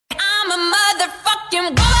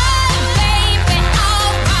woman, baby,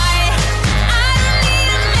 alright. I don't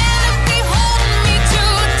need a man to be holding me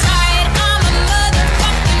too tight. I'm a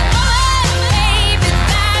motherfucking woman, baby,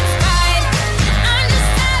 that's right. I'm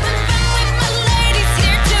just having fun with my ladies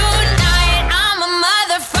here tonight. I'm a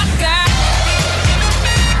motherfucker.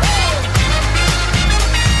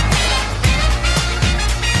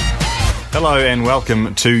 Hello and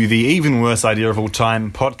welcome to the Even Worse Idea of All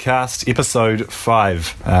Time podcast, episode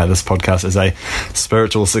 5. This podcast is a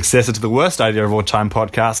spiritual successor to the Worst Idea of All Time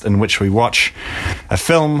podcast, in which we watch a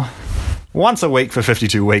film once a week for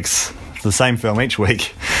 52 weeks. It's the same film each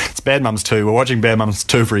week. It's Bad Mums 2. We're watching Bad Mums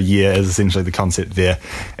 2 for a year is essentially the concept there,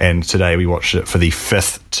 and today we watched it for the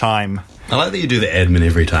 5th time. I like that you do the admin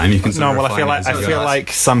every time. You can No, well, I feel like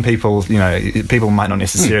some people, people might not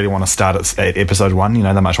necessarily want to start at episode 1. They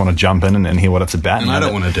might want to jump in and hear what it's about. And I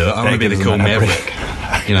don't want to do it. I want to be the cool maverick.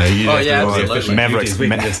 Mavericks.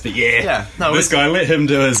 This guy, let him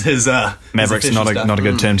do his Maverick's not a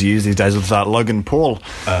good term to use these days with Logan Paul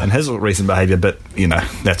and his recent behaviour, but we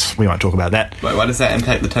won't talk about that. Wait, why does that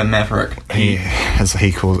impact the term maverick? He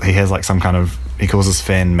calls his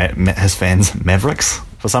fans mavericks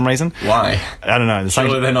for some reason. Why? I don't know.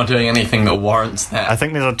 Surely they're not doing anything that warrants that. I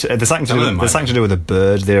think there's something to do with a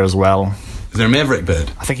bird there as well. Is there a maverick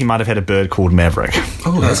bird? I think he might have had a bird called Maverick.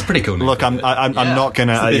 Oh, that's pretty cool. Look, I'm not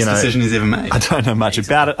gonna. It's the best decision he's ever made. I don't know much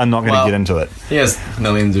about it. I'm not going to get into it. He has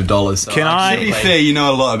millions of dollars. So To be fair, you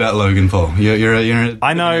know a lot about Logan Paul.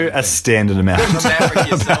 I know a standard amount.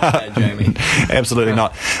 Maverick yourself there, Jamie. Absolutely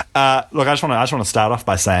not. Look, I just want to start off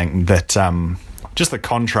by saying that just the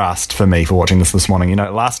contrast for me for watching this morning.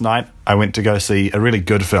 Last night I went to go see a really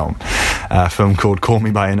good film, a film called Call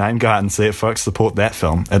Me by Your Name. Go out and see it, folks. Support that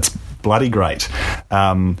film. It's bloody great.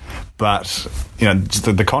 But just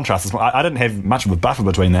the contrast is, I didn't have much of a buffer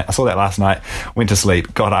between that. I saw that last night, went to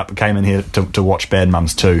sleep, got up, came in here to watch Bad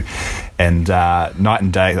Mums 2, and night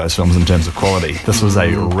and day those films in terms of quality. This was a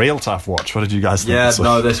real tough watch. What did you guys think?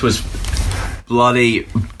 This was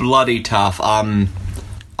bloody tough.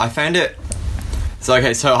 I found it. So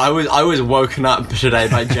I was woken up today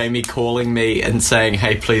by Jamie calling me and saying,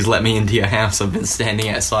 "Hey, please let me into your house. I've been standing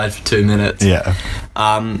outside for 2 minutes." Yeah.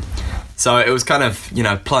 So it was kind of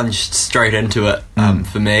plunged straight into it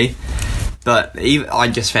for me, but I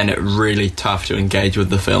just found it really tough to engage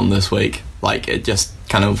with the film this week. Like, it just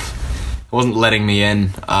kind of wasn't letting me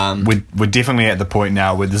in. We're definitely at the point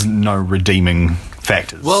now where there's no redeeming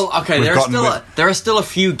factors. Well, okay, there are still a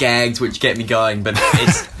few gags which get me going, but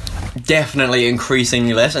it's definitely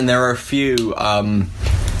increasingly less, and there are a few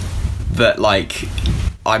that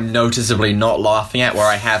I'm noticeably not laughing at where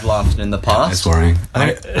I have laughed in the past. It's worrying.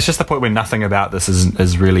 I think it's just the point where nothing about this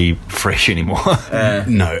is really fresh anymore.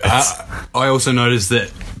 No. I also noticed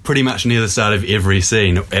that pretty much near the start of every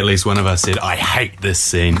scene, at least one of us said, "I hate this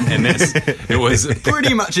scene," and it was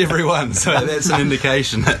pretty much everyone. So that's an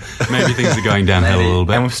indication that maybe things are going downhill a little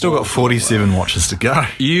bit. And we've still got 47 watches to go.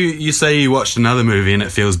 You say you watched another movie and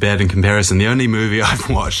it feels bad in comparison. The only movie I've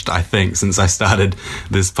watched, I think, since I started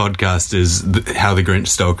this podcast is How the Grinch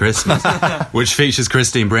Stole Christmas, which features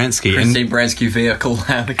Christine Baranski. Baranski vehicle,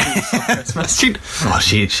 How the Grinch Stole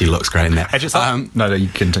Christmas. She looks great in that. No, you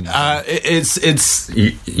continue.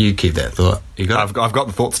 You keep that thought. You got it? I've got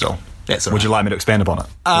the thought still. That's all Would right. you like me to expand upon it?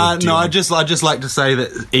 No, I just like to say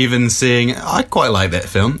that even seeing, I quite like that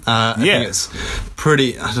film. I think it's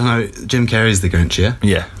pretty. I don't know. Jim Carrey's the Grinch, yeah.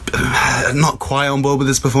 Yeah. Not quite on board with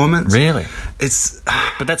his performance. Really?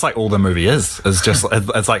 But that's like all the movie is just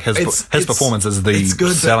it's like his performance is the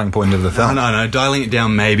selling point of the film. No, dialing it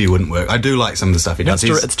down maybe wouldn't work. I do like some of the stuff he does.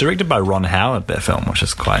 It's directed by Ron Howard, that film, which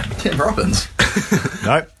is quite Tim Robbins.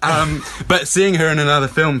 No. But seeing her in another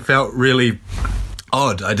film felt really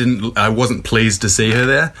odd. I wasn't pleased to see her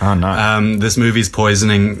there. Oh no. This movie's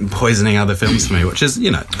poisoning other films for me, which is,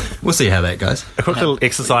 we'll see how that goes. A quick little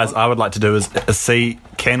exercise I would like to do is see,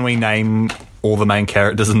 can we name all the main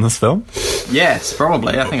characters in this film? Yes,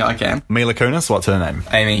 probably. I think I can. Mila Kunis, what's her name?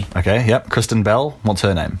 Amy. Okay, yep. Kristen Bell, what's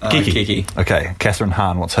her name? Kiki. Okay, Catherine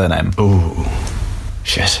Hahn, what's her name? Ooh.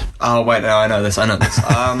 Shit. Oh, wait, no, I know this.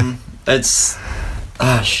 It's...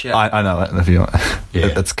 Ah, shit. I know it, if you want.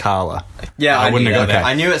 Yeah. It's Carla. Yeah, I wouldn't knew have got that. that.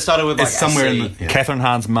 I knew it started with It's somewhere in the... Catherine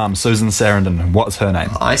Hahn's mum, Susan Sarandon, what's her name?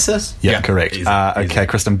 ISIS? Yeah, correct. Easy. Okay,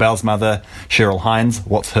 Kristen Bell's mother, Cheryl Hines,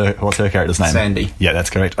 what's her character's name? Sandy. Yeah, that's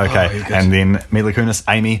correct. Okay, you're good. and then Mila Kunis,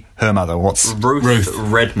 Amy, her mother, what's... Ruth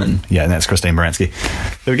Redman. Yeah, and that's Christine Baranski.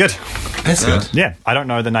 Very good. That's good. Yeah, I don't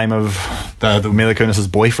know the name of the Mila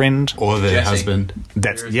Kunis' boyfriend. Or the Jesse. husband.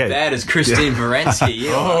 That's, You're as bad as Christine Baranski.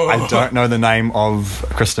 Yeah. I don't know the name of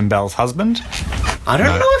Kristen Bell's husband. I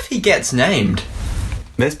don't know if he gets named.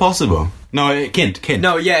 That's possible. No, Kent.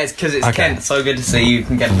 No, yeah, it's because it's Okay. Kent. So good to see you.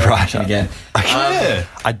 Can get the Right. again. Yeah.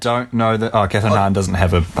 I don't know that. Oh, Catherine Hahn doesn't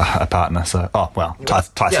have a partner, so. Oh, well,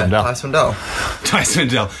 Tyson Dell. Tyson Dell. Tyson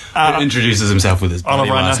Dell introduces himself with his bloody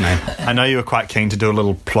Oliver, last name. I know you were quite keen to do a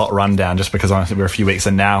little plot rundown just because honestly we're a few weeks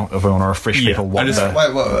in now. If we want to refresh Yeah, people, what I just- the.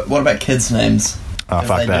 Wait, what about kids' names? Oh,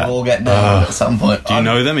 fuck they that. do all get named at some point. Do you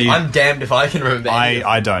know them? Are you- I'm damned if I can remember. any of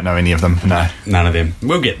I don't know any of them, no. None of them.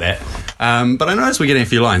 We'll get that. But I noticed we're getting a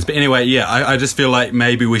few lines. But anyway, yeah, I just feel like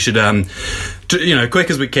maybe we should, quick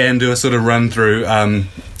as we can, do a sort of run through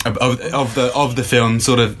of the film,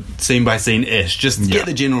 sort of scene by scene ish. Just get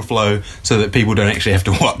the general flow so that people don't actually have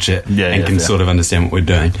to watch it and can sort of understand what we're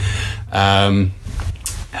doing.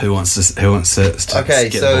 Who wants to Okay,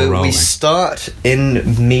 get the ball so rolling? we start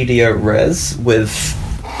in media res with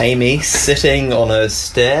Amy sitting on a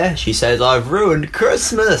stair. She says, "I've ruined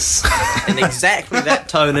Christmas," in exactly that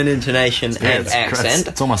tone and intonation and accent.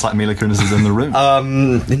 It's almost like Mila Kunis is in the room.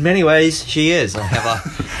 In many ways, she is. I have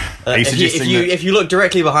a. Are you if you suggesting that- if you look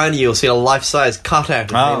directly behind you, you'll see a life-size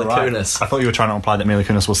cutout of Oh, Mila right. Kunis. I thought you were trying to imply that Mila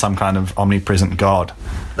Kunis was some kind of omnipresent god.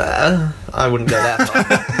 I wouldn't go that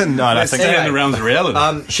far. No, I don't think Stay so. in the realms of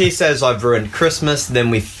reality. She says, "I've ruined Christmas." Then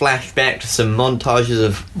we flash back to some montages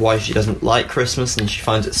of why she doesn't like Christmas and she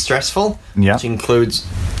finds it stressful. Yeah. Which includes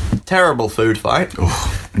a terrible food fight.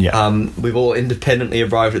 Yeah. We've all independently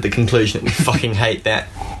arrived at the conclusion that we fucking hate that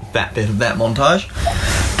bit of that montage.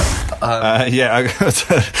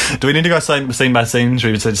 Do we need to go scene by scene?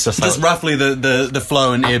 Should we Just roughly the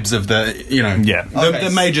flow and ebbs of the Okay.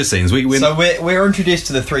 the major scenes. We're So we're introduced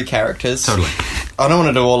to the three characters. Totally. I don't want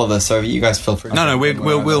to do all of this, so you guys feel free. No, we'll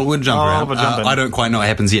jump Oh, around. we'll jump in. I don't quite know what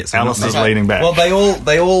happens yet. So Alice not- is leaning back. Well,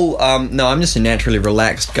 they all. No, I'm just a naturally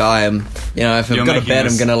relaxed guy. If I've You're got a making bed,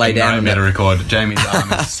 this I'm going to lay down. a better record. Jamie's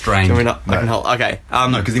arm is strained. Can we not? I can hold. Okay.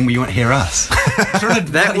 No, because then you won't hear us.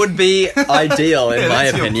 That would be ideal in my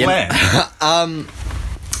that's your opinion. plan.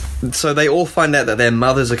 So they all find out that their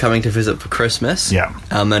mothers are coming to visit for Christmas. Yeah.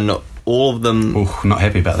 And all of them. Ooh, not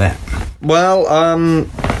happy about that. Well,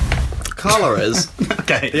 Carla is.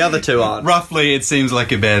 Okay. The other two aren't. Roughly, it seems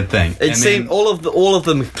like a bad thing. It And seems then- all of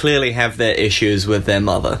them clearly have their issues with their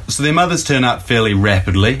mother. So their mothers turn up fairly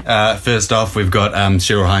rapidly. First off, we've got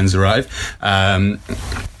Cheryl Hines arrive.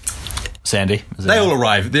 Sandy. Is They it? all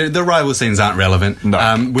arrive. The rival scenes aren't relevant.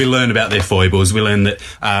 No. We learn about their foibles. We learn that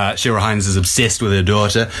Cheryl Hines is obsessed with her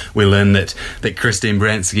daughter. We learn that Christine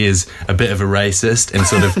Baranski is a bit of a racist and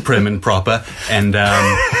sort of prim and proper. And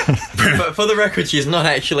But for the record, she's not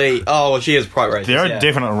actually. Oh, well, she is quite racist. There are yeah.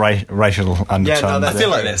 definite racial undertones. no, that's I feel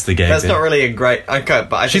like that's the gag. That's there. not really a great. Okay,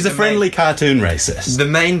 but I She's a think the main- friendly cartoon racist. The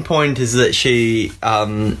main point is that she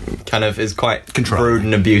kind of is quite Controlling. rude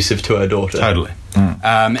and abusive to her daughter. Totally.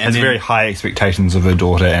 And Has then very high expectations of her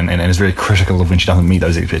daughter and is very critical of when she doesn't meet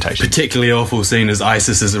those expectations. particularly awful scene is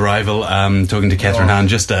Isis's arrival, talking to Catherine Hahn.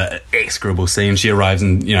 Just a execrable scene. She arrives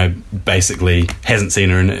and basically hasn't seen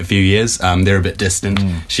her in a few years. They're a bit distant.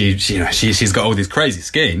 She's got all these crazy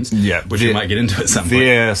schemes. Yeah, which we might get into at some point.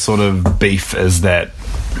 Their sort of beef is that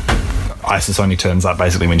Isis only turns up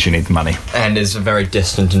basically when she needs money. And is a very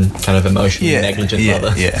distant and kind of emotionally negligent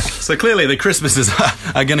mother. Yeah. So clearly the Christmases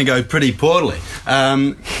are going to go pretty poorly.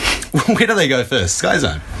 Where do they go first? Sky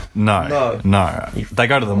Zone. No. They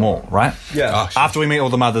go to the mall, right? Yeah. Oh, shit. After we meet all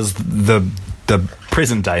the mothers, the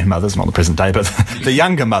present day mothers, not the present day, but the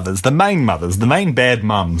younger mothers, the main bad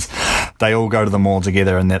mums, they all go to the mall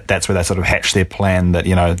together, and that's where they sort of hatch their plan that,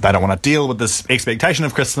 they don't want to deal with this expectation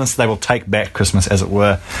of Christmas. They will take back Christmas, as it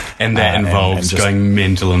were. And that involves and just- going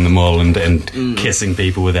mental in the mall and kissing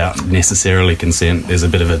people without necessarily consent. There's a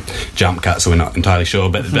bit of a jump cut, so we're not entirely sure,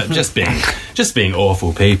 but just being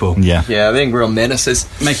awful people. Yeah. Yeah, being real menaces.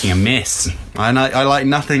 Making a mess. I like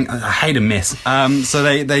nothing. I hate a mess. So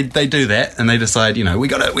they do that, and they decide, we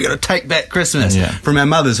gotta take back Christmas from our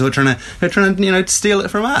mothers who are trying to steal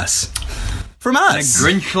it from us. From us.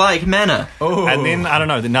 Grinch-like manner. Oh. And then I don't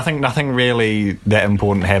know, nothing really that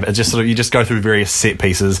important happened. It's just sort of you just go through various set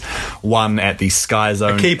pieces. One at the Sky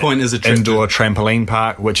Zone, A key point is a trip indoor trampoline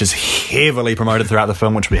park, which is heavily promoted throughout the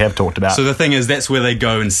film, which we have talked about. So the thing is, that's where they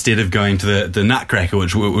go instead of going to the Nutcracker,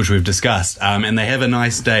 which we've discussed, and they have a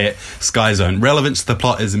nice day at Sky Zone. Relevance to the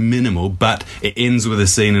plot is minimal, but it ends with a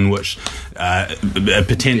scene in which a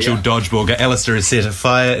potential dodgeball guy, Alistair, has set a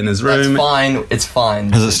fire in his room. That's fine. It's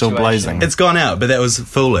fine. Is it still blazing? It's gone out, but that was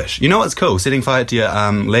foolish. You know what's cool? Setting fire to your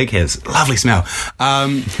leg hairs. Lovely smell.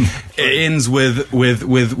 It ends with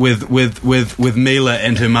Mila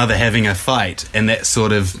and her mother having a fight, and that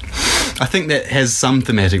sort of, I think that has some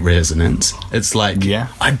thematic resonance. It's like, Yeah.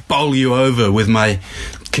 I bowl you over with my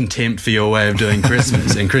contempt for your way of doing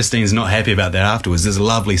Christmas. And Christine's not happy about that afterwards. There's a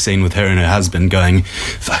lovely scene with her and her husband going,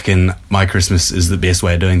 fucking, my Christmas is the best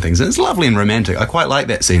way of doing things. And it's lovely and romantic. I quite like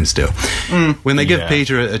that scene still. When they give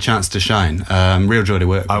Peter a chance to shine, real joy to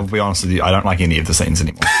work with. I'll be honest with you, I don't like any of the scenes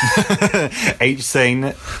anymore. Each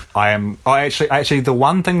scene, actually, the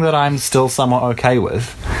one thing that I'm still somewhat okay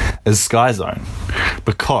with is Sky Zone,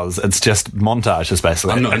 because it's just montages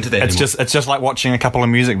basically. I'm not into that anymore. It's just like watching a couple of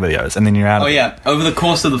music videos and then you're out. Oh yeah, over the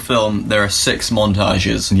course of the film, there are 6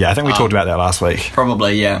 montages. Yeah, I think we talked about that last week.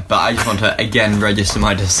 Probably, yeah. But I just want to again register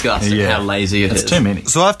my disgust at how lazy it is. It's too many.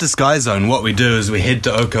 So after Sky Zone, what we do is we head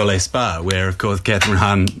to Okole Spa, where Catherine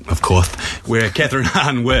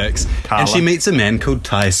Hahn works, Carla. and she meets a man called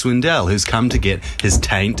Ty Swindell, who's come to get his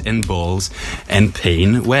taint and balls and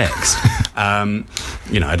peen waxed.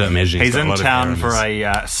 I don't imagine He's got a in lot of town hair on for his-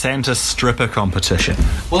 a Santa stripper competition.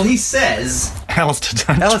 Well, he says...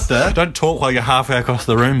 Alistair, don't talk while you're halfway across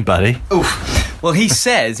the room, buddy. Oof. Well, he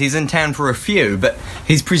says he's in town for a few, but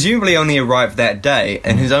he's presumably only arrived that day,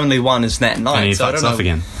 and his only one is that night. And he so I fucks don't know off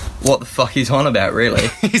again. what the fuck he's on about, really.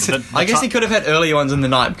 I guess he could have had earlier ones in the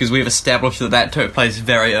night, because we've established that took place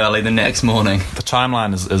very early the next morning. The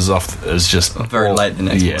timeline is just Very late the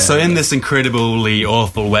next morning. So in this incredibly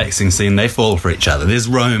awful waxing scene, they fall for each other. There's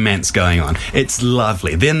romance going on. It's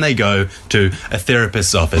lovely. Then they go to a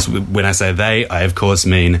therapist's office. When I say they, I of course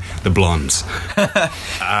mean the blondes.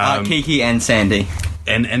 Kiki and Sandy.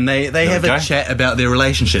 And they have a chat about their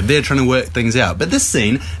relationship. They're trying to work things out. But this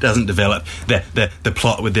scene doesn't develop the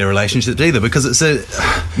plot with their relationship either, because it's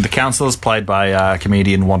The counsellor's played by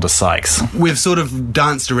comedian Wanda Sykes. we've sort of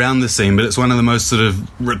danced around the scene, but it's one of the most sort of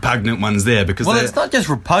repugnant ones there, because Well, it's not just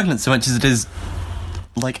repugnant so much as it is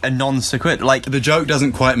like a non sequitur. Like the joke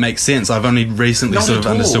doesn't quite make sense. I've only recently Not sort of at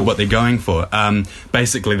all. understood what they're going for.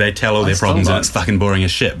 Basically, they tell all their still problems and don't. it's fucking boring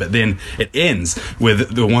as shit. But then it ends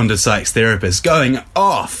with the Wanda Sykes therapist going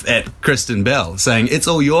off at Kristen Bell, saying, it's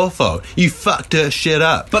all your fault. You fucked her shit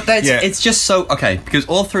up. But it's just so okay, because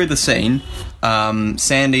all through the scene,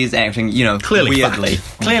 Sandy is acting, Clearly weirdly,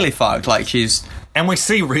 fucked. clearly fucked. Like she's And we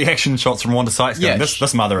see reaction shots from Wanda Sykes going, Yeah,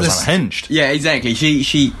 this mother is unhinged. yeah, exactly.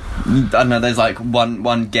 She I don't know. There's like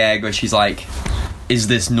one gag where she's like, "Is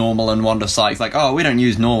this normal?" And Wanda Sykes like, "Oh, we don't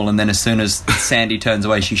use normal." And then as soon as Sandy turns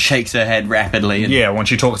away, she shakes her head rapidly. And Yeah, when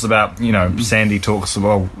she talks about, Sandy talks,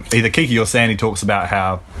 well, either Kiki or Sandy talks about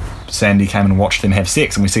how Sandy came and watched them have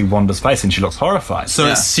sex, and we see Wanda's face and she looks horrified. So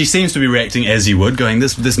Yeah. she seems to be reacting as you would, going,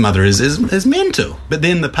 this mother is mental. But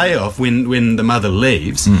then the payoff, when the mother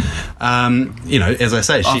leaves, as I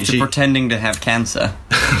say, after she pretending to have cancer.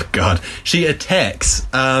 Oh, God, she attacks,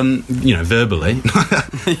 verbally.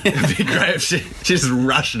 It'd be great if she just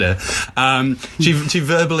rushed her. She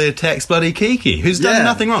verbally attacks bloody Kiki, who's done Yeah.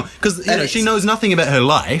 nothing wrong, because And she it's- knows nothing about her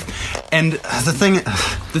life. And the thing,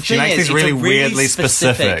 She makes these really weirdly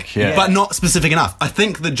specific, yeah. but not specific enough. I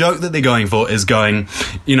think the joke that they're going for is going,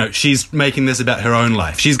 she's making this about her own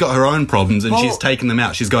life. She's got her own problems and she's taking them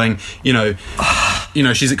out. She's going,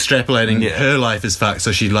 she's extrapolating her life is fucked,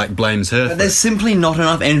 so she blames her. But there's simply not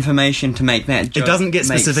enough information to make that joke It doesn't get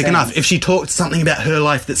make specific sense. enough. If she talked something about her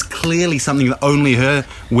life that's clearly something that only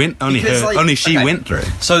she went through.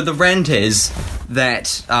 So the rant is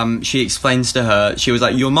that she explains to her, she was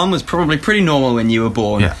like, your mum was probably pretty normal when you were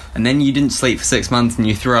born, Yeah. and then you didn't sleep for 6 months and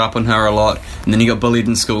you threw up on her a lot, and then you got bullied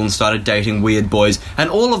in school and started dating weird boys, and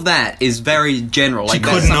all of that is very general. She Like,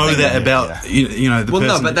 could that's know something that about the Well, person.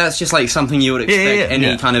 no, but that's just like something you would expect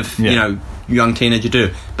any kind of young teenager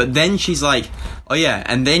do. But then she's like, oh yeah,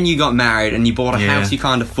 and then you got married and you bought a house you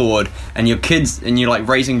can't afford, and your kids, and you're like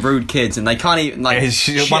raising rude kids, and they can't even one line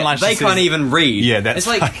she they says- can't even read. Yeah, that's it's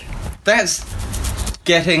like that's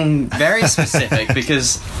getting very specific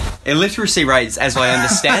because illiteracy rates, as I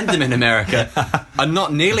understand them in America, are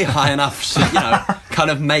not nearly high enough to kind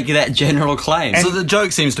of make that general claim. So the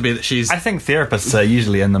joke seems to be that she's... I think therapists are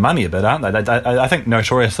usually in the money a bit, aren't they? I think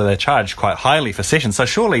notoriously they charge quite highly for sessions. So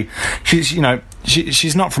surely she's,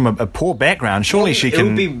 she's not from a poor background. Surely she It would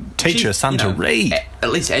can be- teach she, her son to read.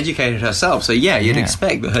 At least educated herself. So yeah, you'd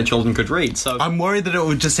expect that her children could read. So I'm worried that it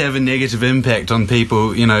would just have a negative impact on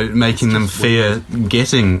people, making them fear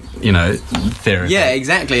getting, therapy. yeah,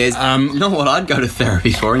 exactly. It's not what I'd go to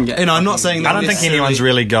therapy for. And get. And I'm not saying that I don't think necessarily- anyone's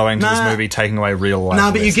really going to this Nah. movie taking away real life.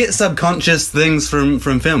 No, but you lessons. get subconscious things from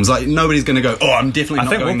films. Like, nobody's going to go, oh, I'm definitely I not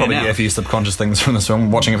think we'll going probably there get now. a few subconscious things from this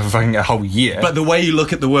film, watching it for fucking a whole year. But the way you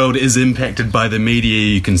look at the world is impacted by the media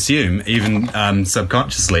you consume, even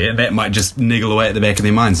subconsciously, that might just niggle away at the back of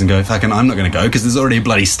their minds and go, fucking, I'm not going to go because there's already a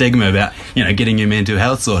bloody stigma about, getting your mental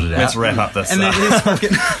health sorted out. Let's wrap up this. And then here's fucking...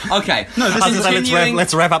 Okay. No, this is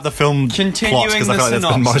let's wrap up the film plots, because I feel like that's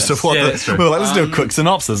been most of what... Yeah, that's true. Well, let's do a quick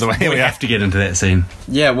synopsis. We have to get into that scene.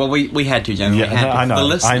 Yeah, well, we had to, Jamie. Yeah, we had to. I know, The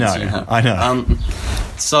listeners, I know.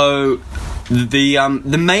 So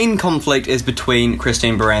the main conflict is between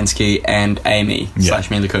Christine Baranski and Amy /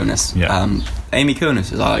 Mila Kunis. Yeah. Amy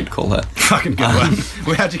Kunis, as I like to call her. Fucking good one.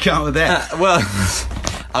 Well, how'd you come up with that? Well,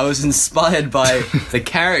 I was inspired by the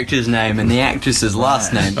character's name and the actress's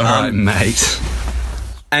last name. All right, mate.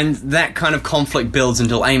 And that kind of conflict builds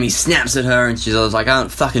until Amy snaps at her and she's always like, I don't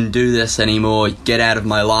fucking do this anymore, get out of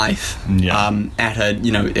my life. Yeah. At a,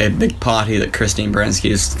 a big party that Christine Baranski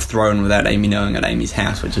has thrown without Amy knowing at Amy's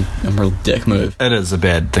house, which is a real dick move. It is a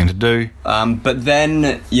bad thing to do. But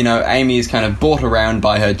then, Amy is kind of brought around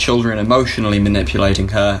by her children emotionally manipulating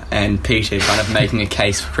her, and Peter kind of making a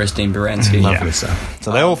case for Christine Baranski. Lovely stuff.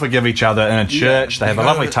 So they all forgive each other in a church. They have a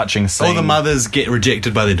lovely touching scene. All the mothers get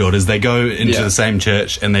rejected by their daughters. They go into the same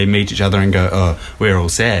church and they meet each other and go, oh, we're all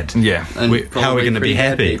sad. Yeah. And How are we going to be pretty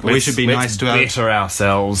happy? happy. We should be nice to better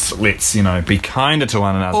ourselves. Let's, be kinder to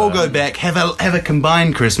one another. all go back, have a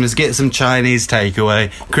combined Christmas, get some Chinese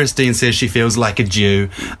takeaway. Christine says she feels like a Jew.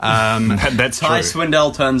 That's true. Ty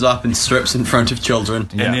Swindell turns up and strips in front of children.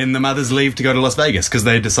 Yeah. And then the mothers leave to go to Las Vegas because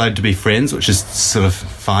they decide to be friends, which is sort of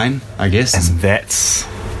fine, I guess. And that's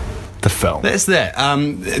the film. That's that.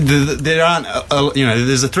 There aren't,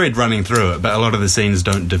 there's a thread running through it, but a lot of the scenes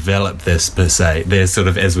don't develop this per se. They're sort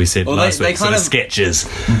of, as we said last week, sort of sketches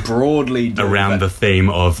Broadly do around that. the theme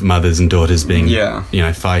of mothers and daughters being, Yeah.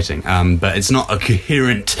 fighting. But it's not a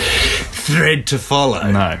coherent thread to follow.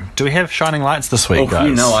 No. Do we have shining lights this week, guys?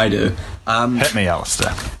 You know I do. Hit me,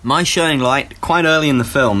 Alistair. My shining light, quite early in the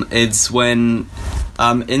film, is when,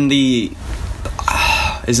 in the...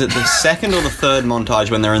 is it the second or the third montage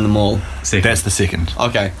when they're in the mall? Second. That's the second.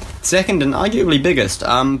 Okay. Second and arguably biggest,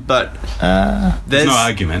 but there's... There's no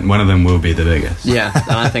argument. One of them will be the biggest. Yeah,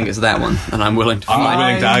 and I think it's that one, and I'm willing to I'm not fight.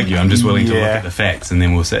 willing to argue. I'm just willing to look at the facts, and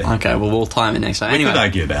then we'll see. Okay, well, we'll time it next time. We Anyway, could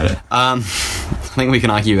argue about it. I think we can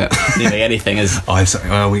argue about nearly anything.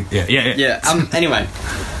 Anyway.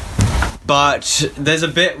 But there's a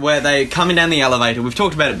bit where they're coming down the elevator. We've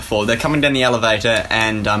talked about it before. They're coming down the elevator,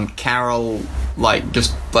 and Carol,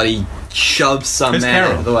 just bloody shoves some Who's man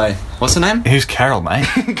Carol? out of the way. What's her name? Who's Carol, mate?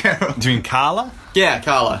 Carol. Do you mean Carla? Yeah,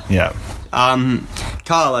 Carla. Yeah.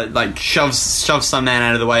 Carla shoves some man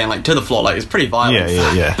out of the way and to the floor. It's pretty violent.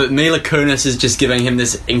 Yeah. But Mila Kunis is just giving him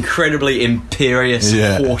this incredibly imperious,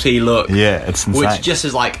 haughty look. Yeah, it's insane. Which just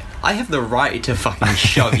is I have the right to fucking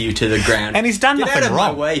shove you to the ground. And he's done Get nothing out of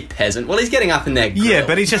wrong. my way, peasant. Well, he's getting up in their grill. Yeah,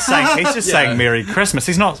 but he's just saying Merry Christmas.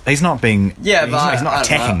 He's not being. Yeah, he's not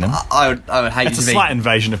attacking them. I would hate It's a to be. slight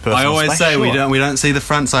invasion of personal I always space. say we sure. don't see the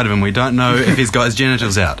front side of him. We don't know if he's got his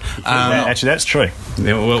genitals out. Actually, that's true.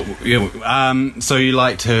 So you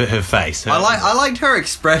liked her face? I liked her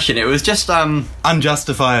expression. It was just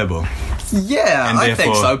unjustifiable. yeah, And I think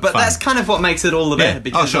therefore so. But fun. that's kind of what makes it all the better Yeah.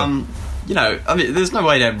 because Sure. there's no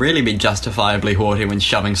way to really be justifiably haughty when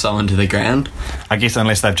shoving someone to the ground. I guess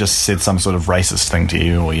unless they've just said some sort of racist thing to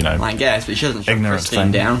you, or I guess, but she doesn't shove Ignorant Christine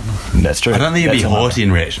thing. down. That's true. I don't think you'd be That's haughty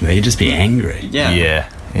in reaction. You'd just be angry. Yeah.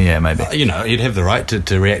 Yeah, maybe. You'd have the right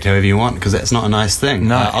to react however you want because that's not a nice thing.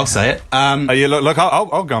 No. I'll say it. Oh, yeah, look,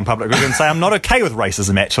 I'll go in public and say I'm not okay with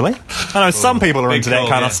racism, actually. I know some people are big into that call,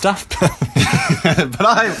 kind yeah. of stuff, But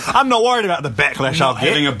I'm not worried about the backlash I'll not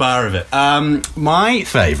having get. a bar of it. My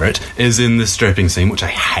favourite is in the stripping scene, which I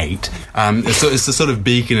hate. It's the sort of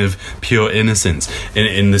beacon of pure innocence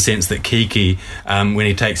in the sense that Kiki, when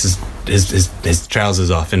he takes his trousers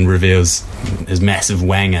off and reveals his massive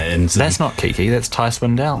wanger, and That's not Kiki, that's Ty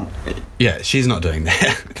Swindell. yeah, she's not doing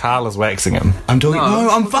that. Carla's waxing him. I'm talking. No, No,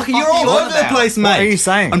 I'm what the fucking. fuck You're are you all on over the about? place, mate. What are you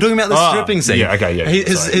saying? I'm talking about the Oh, stripping scene. yeah, okay, yeah,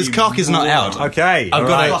 His cock is not out. Okay, I've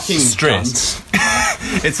got alright. it stressed.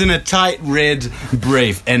 It's in a tight red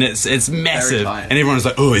brief, and it's massive. tight. And everyone's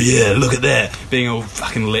like, "Oh yeah, look at that!" Being all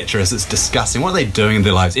fucking lecherous. It's disgusting. What are they doing in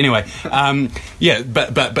their lives? Anyway, yeah,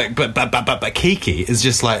 but Kiki is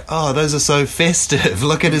just like, "Oh, those are so festive.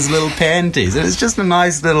 Look at his little panties." And it's just a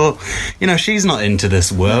nice little, she's not into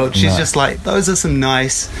this world. She's just like, "Those are some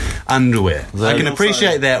nice underwear." I can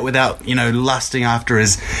appreciate that without, lusting after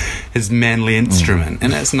his manly instrument,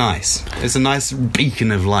 and that's nice. It's a nice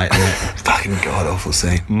beacon of light. That fucking god awful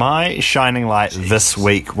scene. My shining light this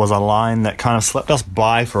week was a line that kind of slipped us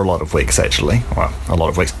by for a lot of weeks, actually. Well, a lot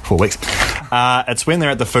of weeks, 4 weeks. It's when they're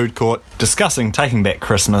at the food court discussing Taking Back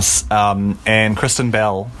Christmas, and Kristen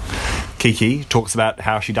Bell Kiki talks about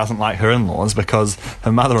how she doesn't like her in-laws because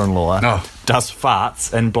her mother-in-law does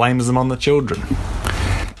farts and blames them on the children.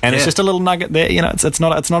 And it's just a little nugget there, you know. It's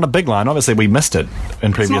not a big line. Obviously, we missed it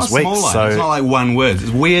in previous it's not a weeks. small line. So It's not like one word.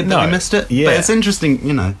 It's weird that we missed it. Yeah. But it's interesting,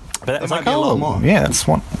 you know. but There might be a lot more. Yeah, that's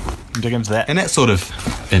one. Dig into that. And that's sort of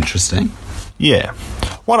interesting. Yeah.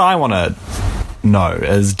 What I want to know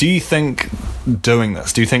is, do you think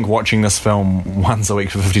watching this film once a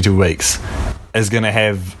week for 52 weeks is going to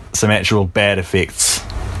have some actual bad effects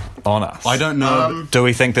on us? I don't know. Do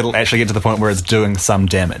we think that it'll actually get to the point where it's doing some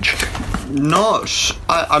damage?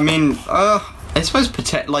 I mean, I suppose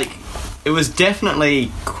like it was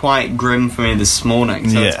definitely quite grim for me this morning.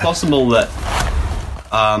 So it's possible that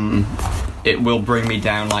it will bring me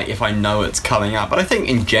down, like if I know it's coming up. But I think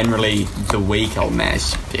in generally the week I'll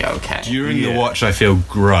manage to be okay. During the watch, I feel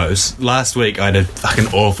gross. Last week, I had a fucking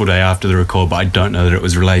awful day after the record, but I don't know that it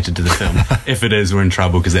was related to the film. If it is, we're in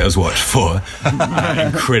trouble because that was watch 4.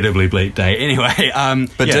 Incredibly bleak day. Anyway,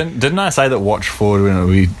 But didn't I say that watch forward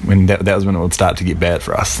when that was when it would start to get bad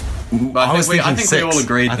for us? I think we all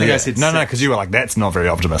agreed. I think I said No, because you were like, that's not very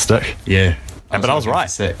optimistic. Yeah. But I was right.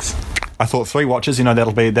 6. I thought 3 watches, you know,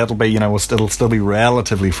 that'll be, you know, it'll still be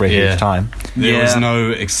relatively fresh each time. There was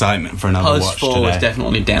no excitement for another Post watch 4 today. was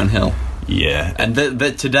definitely downhill. Yeah. And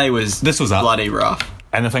today was up. bloody rough.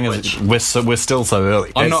 And the thing is, we're still so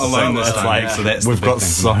early. I'm not alone this time, Like, so that's we've the big got thing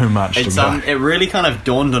so for me. much to It's go. it really kind of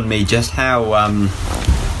dawned on me just how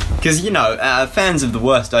because you know fans of the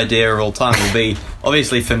worst idea of all time will be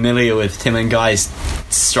obviously familiar with Tim and Guy's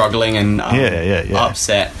struggling and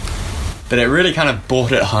upset. But it really kind of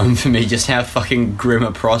brought it home for me just how fucking grim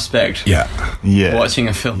a prospect watching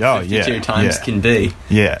a film 52 times can be.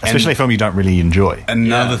 Yeah, especially a film you don't really enjoy.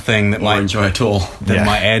 Another thing that might enjoy at all. That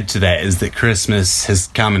might add to that is that Christmas has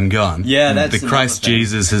come and gone. Yeah, that's the Christ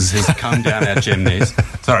Jesus has come down our chimneys.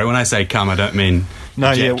 Sorry, when I say come, I don't mean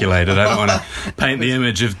ejaculated. I don't want to paint the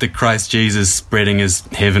image of the Christ Jesus spreading his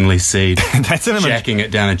heavenly seed, That's an image. jacking it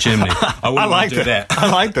down a chimney. I wouldn't like do that. I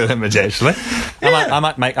like that image actually. I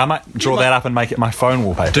might draw that up and make it my phone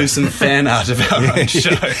wallpaper. Do some fan art of our own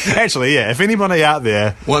show. Actually, yeah. If anybody out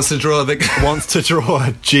there wants to draw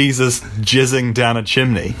Jesus jizzing down a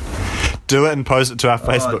chimney, do it and post it to our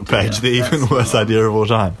Facebook page. The even worse idea of all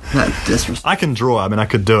time. I can draw. I mean, I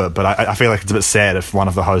could do it, but I feel like it's a bit sad if one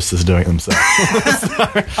of the hosts is doing it themselves.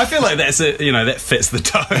 I feel like that's it. You know, that fits the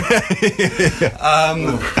tone.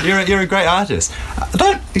 You're a great artist.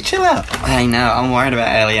 Don't chill out. I know. I'm worried about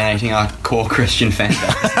alienating our core Christian fan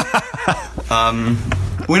base.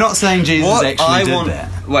 We're not saying Jesus actually did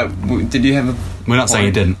that. Wait, did you have a? We're not saying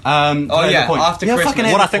he didn't. After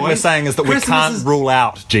Christmas. What I think we're saying is that we can't rule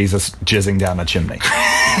out Jesus jizzing down a chimney.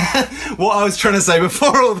 What I was trying to say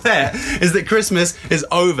before all that is that Christmas is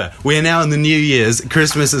over. We are now in the New Year's.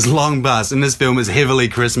 Christmas is long past, and this film is heavily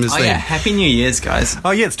Christmas themed. Oh yeah, Happy New Year's, guys.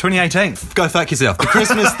 Oh yeah, it's 2018. Go fuck yourself. The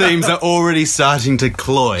Christmas themes are already starting to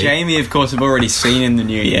cloy. Jamie, of course, have already seen in the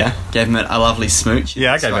New Year. Gave him a lovely smooch.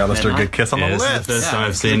 Yeah, I gave Alistair a midnight. good kiss on the This is lips. the first time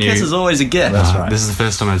I've The seen you. kiss is always a gift. That's right. This is the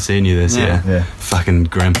first time I've seen you this year. Yeah. Fucking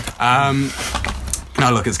grim.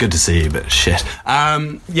 No, look, it's good to see you, but shit.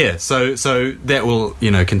 So that will,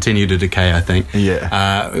 continue to decay, I think.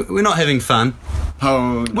 Yeah. We're not having fun.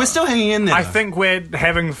 Oh, We're still hanging in there. I think we're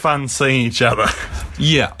having fun seeing each other,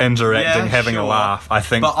 Yeah. interacting, Yeah, having a sure. laugh. I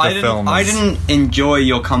think but the film I is... didn't enjoy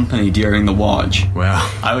your company during the watch. Wow.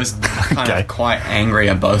 I was kind Okay. of quite angry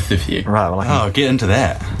at both of you. Right, well, Oh, get into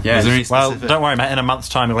that. Yeah. Was there any well, specific- don't worry, mate. In a month's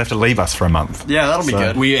time, you'll have to leave us for a month. Yeah, that'll be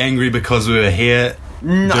good. Were you angry because we were here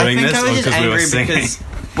No, I doing think this, I or was just because we were angry singing? because,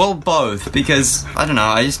 well, both. Because I don't know.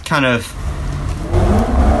 I just kind of.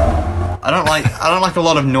 I don't like a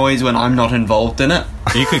lot of noise when I'm not involved in it.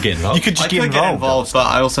 You could get involved. You could just I get could involved. get involved, but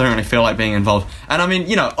I also don't really feel like being involved. And I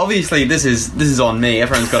mean, obviously this is on me.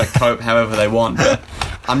 Everyone's got to cope however they want. But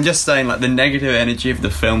I'm just saying, like, the negative energy of the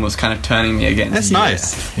film was kind of turning me against. That's you.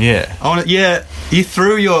 nice. Yeah. You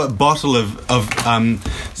threw your bottle of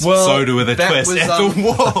soda with a that twist was, at the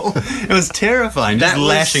wall. It was terrifying, just That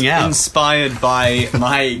lashing was out. inspired by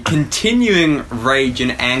my continuing rage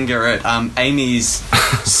and anger at Amy's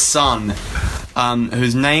son,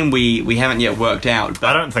 whose name we haven't yet worked out.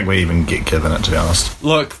 But I don't think we even get given it, to be honest.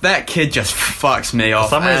 look, that kid just fucks me off.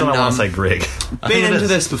 For some reason, and, I want to say Greg. been into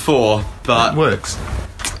this before, but works.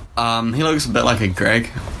 he looks a bit like a Greg.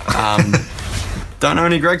 Don't know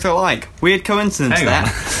any Gregs I like. Weird coincidence Hang that.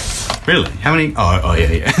 on. Really? How many? Oh,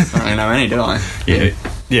 yeah. I don't really know any, do I? Yeah,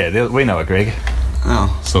 Yeah, we know a Greg.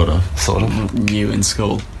 Oh, sort of. Sort of. new in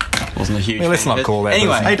school. Wasn't a huge. Well, let's fan of not it. call that.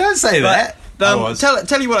 Anyway, Hey, don't say that.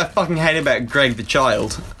 tell you what I fucking hate about Greg the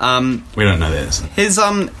child. We don't know this.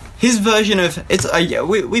 his version of it's.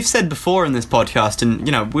 We've said before in this podcast, and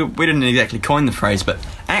you know, we didn't exactly coin the phrase, but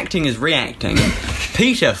acting is reacting.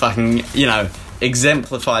 Peter fucking, you know,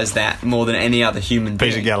 exemplifies that more than any other human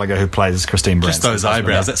being. Peter Gallagher, who plays Christine Brandt. Just those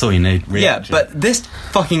eyebrows, that's all you need. Yeah, but this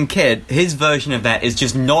fucking kid, his version of that is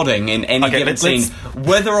just nodding in any given scene,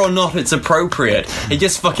 whether or not it's appropriate. He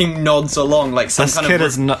just fucking nods along like some This kind kid of.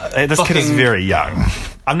 is not. This kid is very young.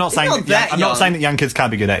 I'm not saying not that that I'm not young. saying that young kids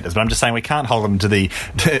can't be good actors, but I'm just saying we can't hold them to the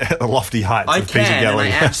lofty heights I of Peter can, and I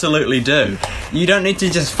Gallagher. absolutely do. You don't need to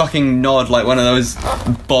just fucking nod like one of those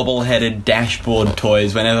bobble-headed dashboard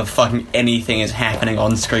toys whenever fucking anything is happening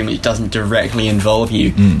on screen which doesn't directly involve you.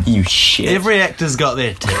 You shit. Every actor's got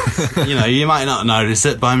their tics. You know, you might not notice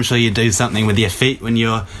it, but I'm sure you do something with your feet when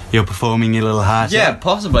you're performing your little heart. Yeah,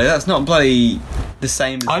 possibly. That's not bloody the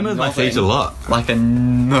same as I move my nodding feet a lot. like a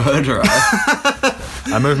murderer.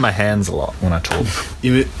 I move my hands a lot when I talk.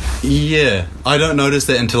 Yeah, I don't notice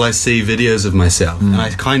that until I see videos of myself, and I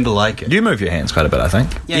kind of like it. You move your hands quite a bit, I think.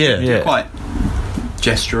 Yeah. You're quite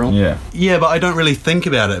gestural. Yeah. Yeah, but I don't really think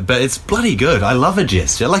about it, but it's bloody good. I love a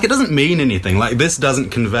gesture. Like, it doesn't mean anything. Like, this doesn't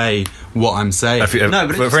convey what I'm saying. No,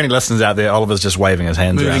 but for any listeners out there, Oliver's just waving his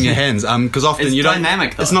hands around. Moving your hands, because often It's you don't.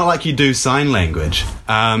 dynamic, though. It's not like you do sign language.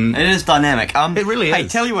 It is dynamic. It really Hey,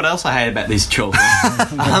 is. tell you what else I hate about these children.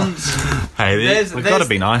 Hey, We've got to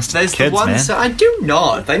be nice to There's kids, the one. man. I do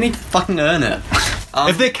not. They need to fucking earn it.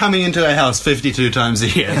 if they're coming into our house 52 times a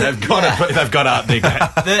year, they've got to update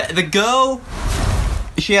that. The girl,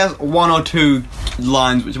 she has one or two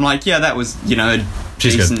lines which I'm like, yeah, that was, you know,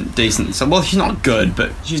 She's decent. So, well, she's not good,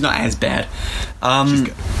 but she's not as bad. She's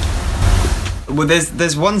good. Well,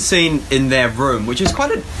 there's one scene in their room which is quite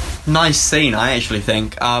a nice scene, I actually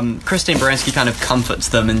think. Christine Baranski kind of comforts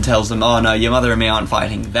them and tells them, "Oh no, your mother and me aren't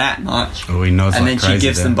fighting that much." Oh, he knows. And like then she crazy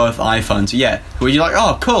gives there. them both iPhones. Yeah, where you're like,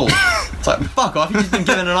 "Oh, cool." It's like, fuck off! You've just been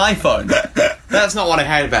given an iPhone. That's not what I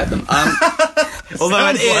hate about them. Although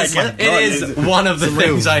it Sounds is, like it is one of the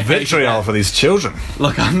things I hate. Vitriol about- for these children.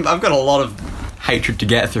 Look, I've got a lot of hatred to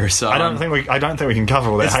get through, so I don't think we can cover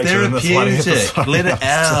all that It's hatred in this one therapeutic. episode. Let it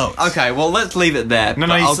out. Okay, well, let's leave it there. No,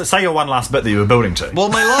 But you I'll- say your one last bit that you were building to. well,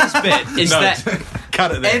 my last bit is No, that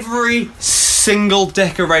cut it there. every single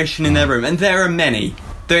decoration in their room, and there are many.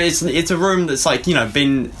 It's a room that's like, you know,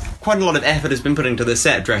 been quite a lot of effort has been put into the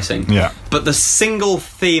set dressing. Yeah. But the single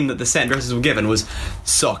theme that the set dressers were given was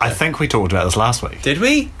soccer. I think we talked about this last week. Did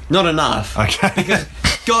we? Not enough. Okay. Because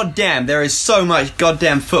goddamn, there is so much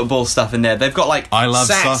goddamn football stuff in there. They've got like I love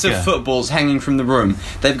sacks soccer. of footballs hanging from the room.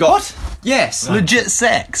 They've got What? Yes. Legit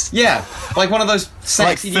sex. Yeah, like one of those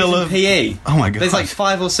sacks Like you full use in of- PE. Oh my God. There's like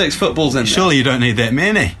 5 or 6 footballs in there. Surely you don't need that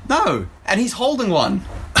many. No, and he's holding one.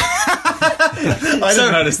 I So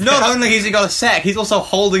didn't notice that. not only has he got a sack, he's also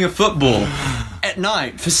holding a football at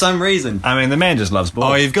night for some reason. I mean, the man just loves Oh,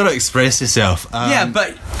 balls. you've got to express yourself. Yeah,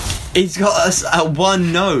 but he's got a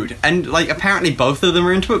one node, and like apparently both of them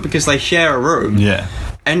are into it because they share a room. Yeah.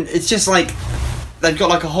 And it's just like they've got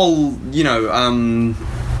like a whole, you know,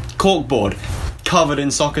 corkboard covered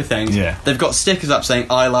in soccer things. Yeah. They've got stickers up saying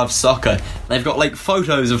 "I love soccer." They've got like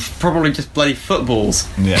photos of probably just bloody footballs.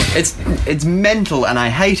 Yeah. It's mental, and I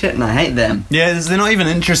hate it, and I hate them. Yeah, they're not even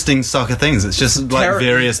interesting soccer things. It's just like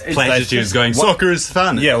various it's platitudes just- going, what- soccer is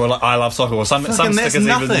fun. Yeah, well, I love soccer. Well, some Fucking that's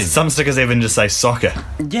nothing. stickers even just say soccer.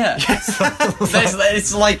 Yeah.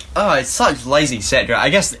 It's like, oh, it's such lazy set dress. I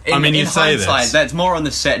guess in, I mean, you in say hindsight, this. that's more on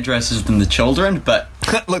the set dresses than the children, but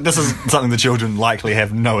Look, this is something the children likely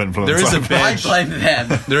have no influence There is a over. I badge. blame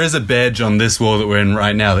them. There is a badge on this wall that we're in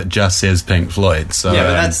right now that just says Pink Floyd. So Yeah,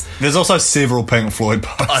 but that's... There's also several Pink Floyd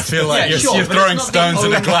posters. I feel like Yeah, sure, you're but throwing it's not the stones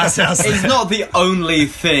in a only- glass house. It's not the only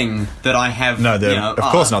thing that I have. No, there, you know, of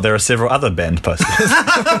course not. There are several other band posters.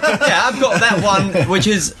 Yeah, I've got that one, which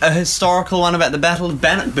is a historical one about the Battle of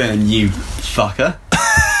Bannockburn. You fucker.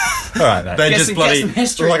 All right, mate. They Get just some- bloody get some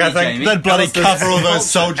history, Look, I Jamie. think they'd bloody Alistair's- cover all those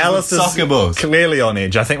soldiers with Alistair's soccer balls. clearly on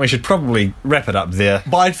edge. I think we should probably wrap it up there.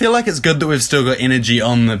 But I feel like it's good that we've still got energy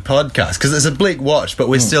on the podcast because it's a bleak watch, but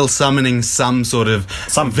we're still summoning some sort of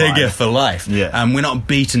Some vigor vibe. for life. Yeah. We're not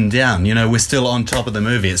beaten down. You know, we're still on top of the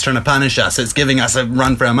movie. It's trying to punish us. It's giving us a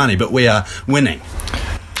run for our money, but we are winning.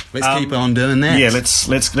 Let's keep on doing that. Yeah, let's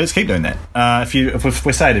keep doing that. If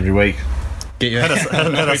we say it every week, get your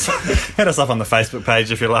hit us up on the Facebook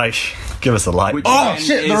page if you like. Give us a like. Which Oh, one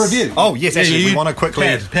shit, the is- review. Oh yes, actually, we want to quickly.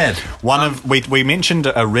 Pad. We mentioned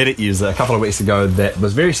a Reddit user a couple of weeks ago that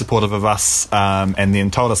was very supportive of us, and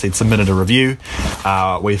then told us he'd submitted a review.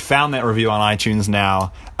 We found that review on iTunes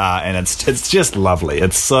now, and it's just lovely.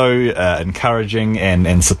 It's so encouraging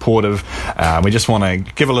and supportive. We just want to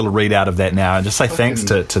give a little readout of that now and just say thanks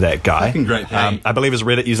to that guy. fucking great page. I believe his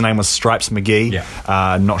Reddit username was Stripes McGee.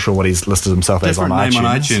 Yeah. Not sure what he's listed himself Different as name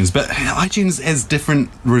on on iTunes, but iTunes has different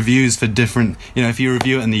reviews for different. If you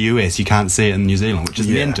review it in the US, you can't see it in New Zealand, which is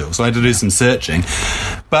mental. So I had to do some searching,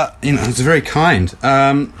 but it's very kind.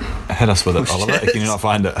 Hit us with it, Oliver. shit. Can you not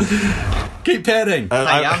find it? Keep padding.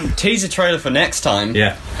 Hey, teaser trailer for next time.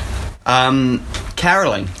 Yeah.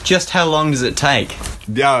 Caroling. Just how long does it take?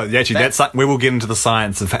 Yeah, actually, we will get into the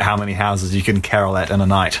science of how many houses you can carol at in a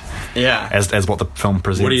night. Yeah. As what the film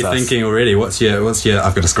presents. What are you us. thinking already? What's your?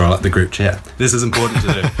 I've got to scroll up the group chat. This is important to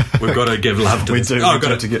do. We've got to give love to We this. do. Oh, we've got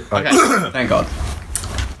got it. to get. Okay. Thank God.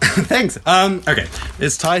 Thanks. Okay.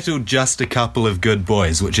 It's titled Just a Couple of Good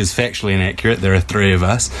Boys, which is factually inaccurate. There are three of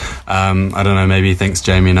us. I don't know, maybe he thinks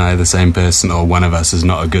Jamie and I are the same person, or one of us is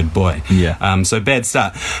not a good boy. Yeah. So bad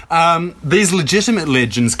start. These legitimate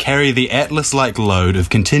legends carry the Atlas-like load of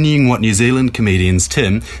continuing what New Zealand comedians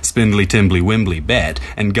Tim, Spindly Timbly Wimbley Bat,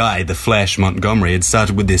 and Guy, the Flash Montgomery, had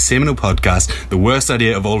started with their seminal podcast, The Worst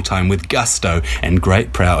Idea of All Time, with gusto and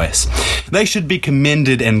great prowess. They should be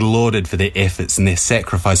commended and lauded for their efforts and their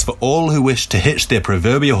sacrifice for all who wish to hitch their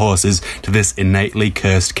proverbial horses to this innately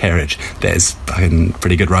cursed carriage. That's fucking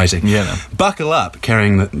pretty good writing. Yeah, man. Buckle up,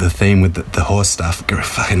 carrying the theme with the horse stuff.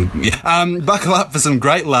 Buckle up for some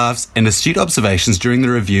great laughs and astute observations during the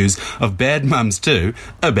reviews of Bad Mums 2,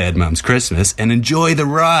 A Bad Mums Christmas, and enjoy the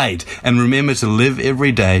ride. And remember to live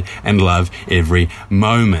every day and love every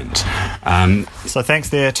moment. So thanks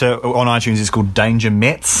there to on iTunes. It's called Danger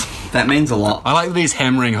Mets. That means a lot. I like that he's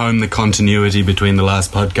hammering home the continuity between the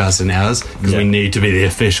last podcast and ours, because we need to be the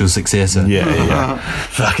official successor. Yeah.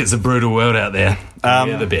 Fuck, it's a brutal world out there.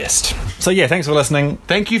 We're the best. So yeah, thanks for listening.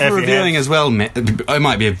 Thank you for If you reviewing have- as well. I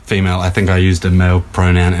might be a female. I think I used a male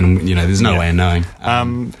pronoun, and there's no way of knowing.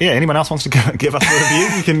 Anyone else wants to give us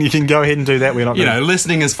a review? You can go ahead and do that. We're not.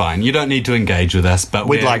 Listening is fine. You don't need to engage with us, but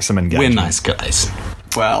We'd like some engagement. We're nice guys.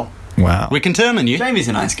 Well, Wow. We can turn on you. Jamie's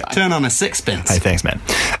a nice guy. Turn on a sixpence. Hey, thanks, man.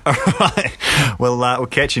 All right. We'll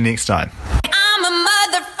catch you next time.